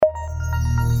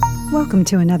Welcome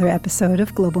to another episode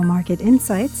of Global Market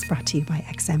Insights, brought to you by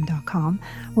XM.com,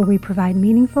 where we provide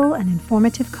meaningful and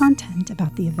informative content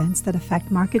about the events that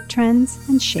affect market trends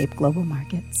and shape global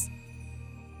markets.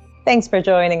 Thanks for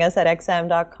joining us at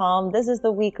XM.com. This is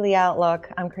the Weekly Outlook.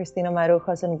 I'm Cristina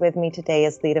Marujos, and with me today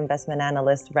is lead investment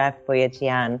analyst Raf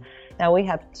Boyadjian. Now, we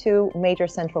have two major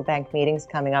central bank meetings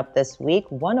coming up this week,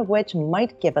 one of which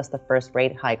might give us the first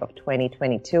rate hike of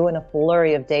 2022 and a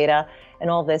flurry of data. And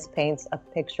all this paints a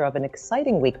picture of an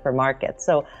exciting week for markets.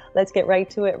 So let's get right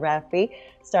to it, Rafi,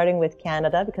 starting with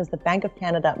Canada, because the Bank of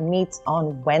Canada meets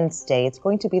on Wednesday. It's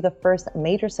going to be the first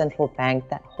major central bank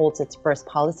that holds its first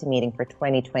policy meeting for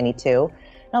 2022.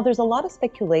 Now, there's a lot of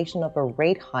speculation of a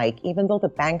rate hike, even though the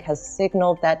bank has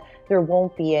signaled that there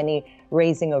won't be any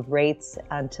raising of rates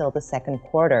until the second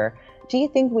quarter. Do you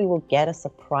think we will get a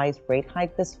surprise rate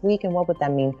hike this week, and what would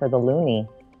that mean for the loonie?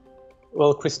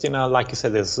 Well, Christina, like you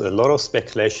said, there's a lot of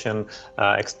speculation.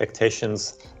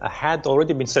 Expectations had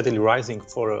already been steadily rising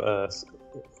for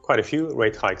quite a few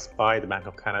rate hikes by the Bank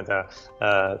of Canada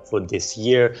for this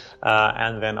year.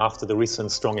 And then after the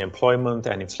recent strong employment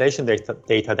and inflation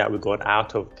data that we got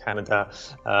out of Canada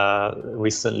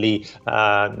recently,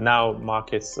 now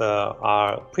markets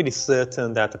are pretty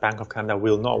certain that the Bank of Canada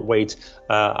will not wait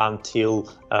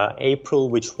until April,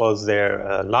 which was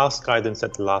their last guidance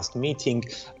at the last meeting.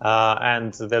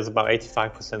 And there's about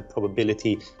 85%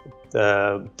 probability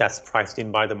that's priced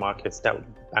in by the markets that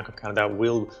Bank of Canada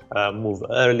will move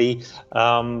early.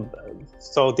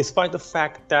 So despite the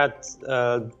fact that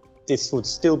this would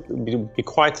still be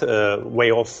quite a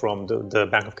way off from the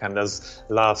Bank of Canada's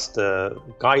last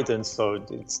guidance. So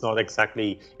it's not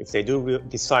exactly, if they do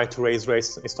decide to raise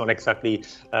rates, it's not exactly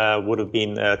would have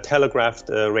been a telegraphed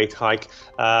rate hike.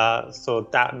 So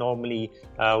that normally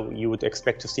you would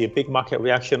expect to see a big market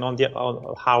reaction on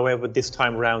however, this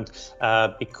time around,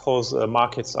 because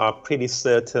markets are pretty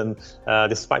certain,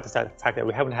 despite the fact that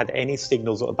we haven't had any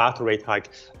signals about a rate hike,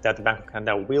 that the Bank of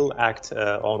Canada will act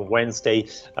on Wednesday.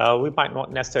 We might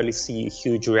not necessarily see a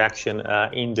huge reaction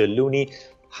in the loonie.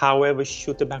 However,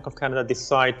 should the Bank of Canada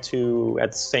decide to,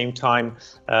 at the same time,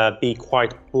 be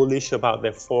quite bullish about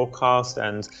their forecast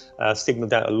and signal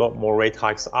that a lot more rate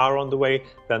hikes are on the way,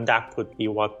 then that could be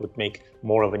what would make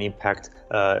more of an impact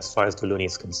as far as the loonie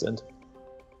is concerned.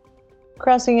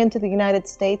 Crossing into the United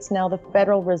States now, the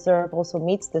Federal Reserve also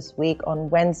meets this week on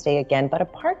Wednesday again. But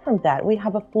apart from that, we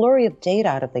have a flurry of data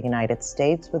out of the United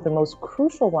States, with the most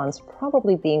crucial ones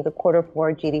probably being the quarter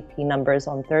four GDP numbers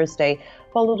on Thursday,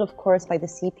 followed, of course, by the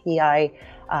CPI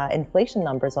inflation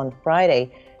numbers on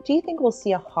Friday. Do you think we'll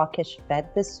see a hawkish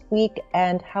Fed this week,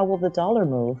 and how will the dollar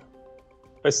move?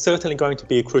 It's certainly going to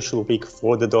be a crucial week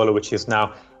for the dollar, which is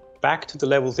now back to the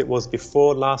levels it was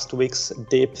before last week's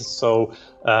dip. So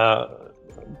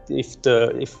if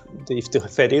the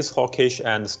Fed is hawkish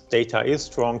and data is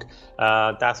strong,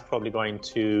 that's probably going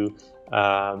to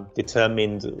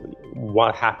determine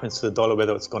what happens to the dollar,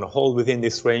 whether it's going to hold within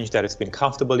this range that it's been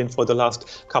comfortable in for the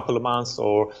last couple of months,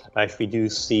 or if we do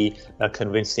see a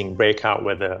convincing breakout,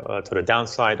 whether to the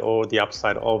downside or the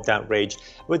upside of that range.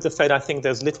 With the Fed, I think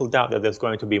there's little doubt that there's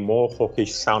going to be more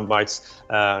hawkish sound bites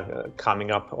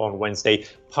coming up on Wednesday.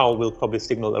 Powell will probably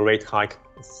signal a rate hike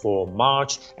for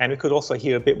March, and we could also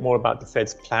hear a bit more about the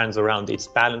Fed's plans around its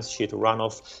balance sheet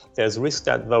runoff. There's risk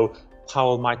that, though,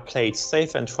 Powell might play it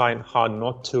safe and try hard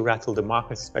not to rattle the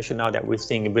markets, especially now that we're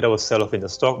seeing a bit of a sell-off in the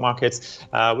stock markets,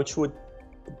 which would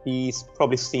be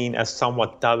probably seen as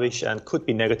somewhat dovish and could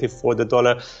be negative for the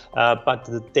dollar. But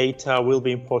the data will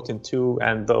be important too,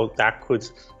 and though that could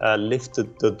lift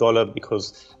the dollar,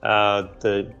 because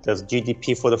there's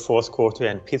GDP for the fourth quarter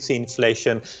and PCE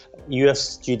inflation.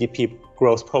 US GDP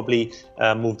growth probably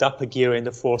moved up a gear in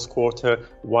the fourth quarter,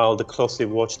 while the closely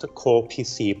watched core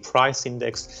PCE price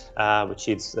index, which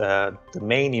is the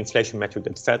main inflation metric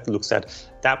that Fed looks at,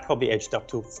 that probably edged up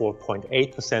to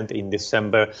 4.8% in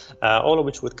December, all of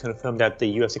which would confirm that the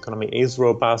US economy is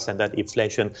robust and that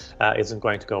inflation isn't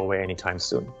going to go away anytime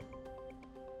soon.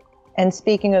 And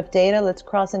speaking of data, let's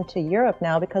cross into Europe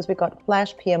now, because we've got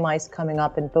flash PMIs coming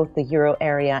up in both the Euro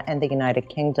area and the United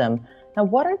Kingdom. Now,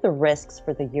 what are the risks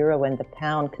for the euro and the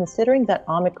pound, considering that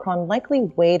Omicron likely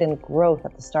weighed in growth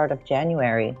at the start of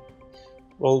January?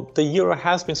 Well, the euro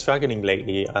has been struggling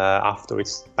lately after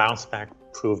its bounce back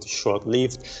proved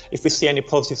short-lived. If we see any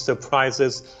positive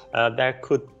surprises, that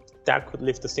could that could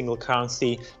lift the single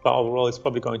currency, but overall it's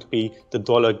probably going to be the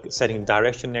dollar setting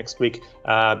direction next week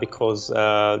because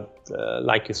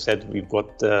like you said, we've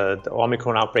got the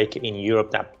Omicron outbreak in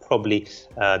Europe that probably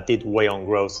did weigh on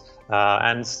growth.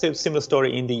 And still similar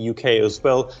story in the UK as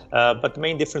well. But the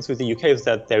main difference with the UK is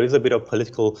that there is a bit of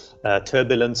political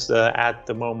turbulence at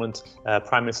the moment.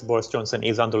 Prime Minister Boris Johnson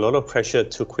is under a lot of pressure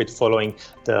to quit following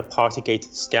the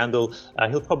Partygate scandal.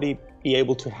 He'll probably be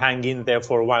able to hang in there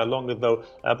for a while longer, though.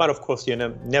 But of course, you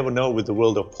never know with the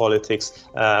world of politics.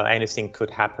 Anything could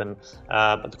happen.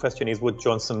 But the question is, would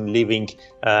Johnson leaving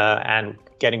and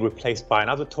getting replaced by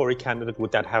another Tory candidate,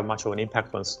 would that have much of an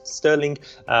impact on sterling?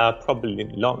 Probably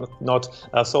not.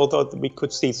 So although we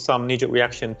could see some knee-jerk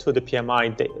reaction to the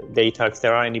PMI data, if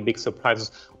there are any big surprises,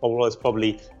 overall it's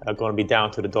probably going to be down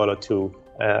to the dollar too,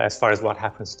 as far as what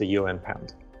happens to the euro and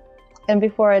pound. And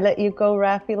before I let you go,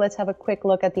 Rafi, let's have a quick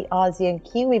look at the Aussie and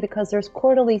Kiwi because there's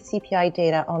quarterly CPI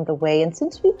data on the way. And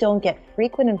since we don't get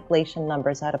frequent inflation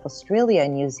numbers out of Australia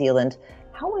and New Zealand,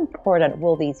 how important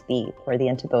will these be for the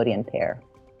Antibodian pair?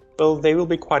 Well, they will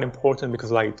be quite important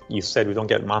because, like you said, we don't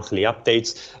get monthly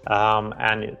updates.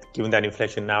 And given that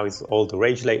inflation now is all the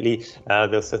rage lately,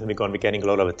 they're certainly going to be getting a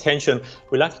lot of attention.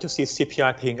 We're likely to see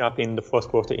CPI picking up in the fourth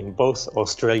quarter in both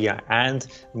Australia and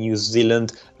New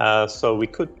Zealand. So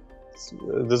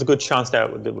there's a good chance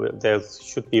that there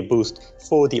should be a boost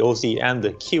for the Aussie and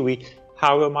the Kiwi.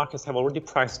 However, markets have already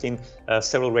priced in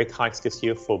several rate hikes this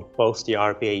year for both the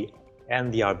RBA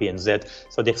and the RBNZ.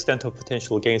 So the extent of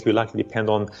potential gains will likely depend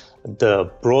on the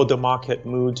broader market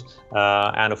mood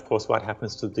and of course what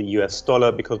happens to the US dollar,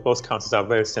 because both currencies are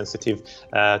very sensitive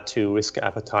to risk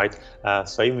appetite.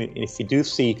 So even if you do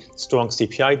see strong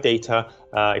CPI data,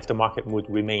 if the market mood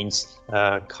remains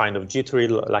kind of jittery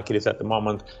like it is at the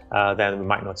moment, then we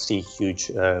might not see a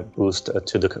huge boost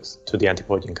to the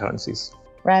Antibodian currencies.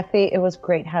 Rafi, it was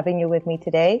great having you with me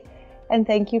today. And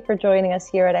thank you for joining us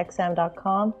here at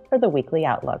XM.com for the Weekly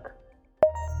Outlook.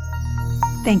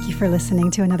 Thank you for listening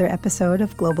to another episode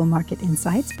of Global Market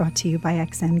Insights brought to you by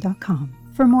XM.com.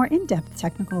 For more in-depth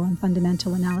technical and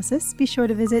fundamental analysis, be sure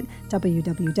to visit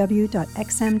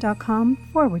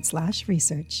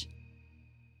www.xm.com/research.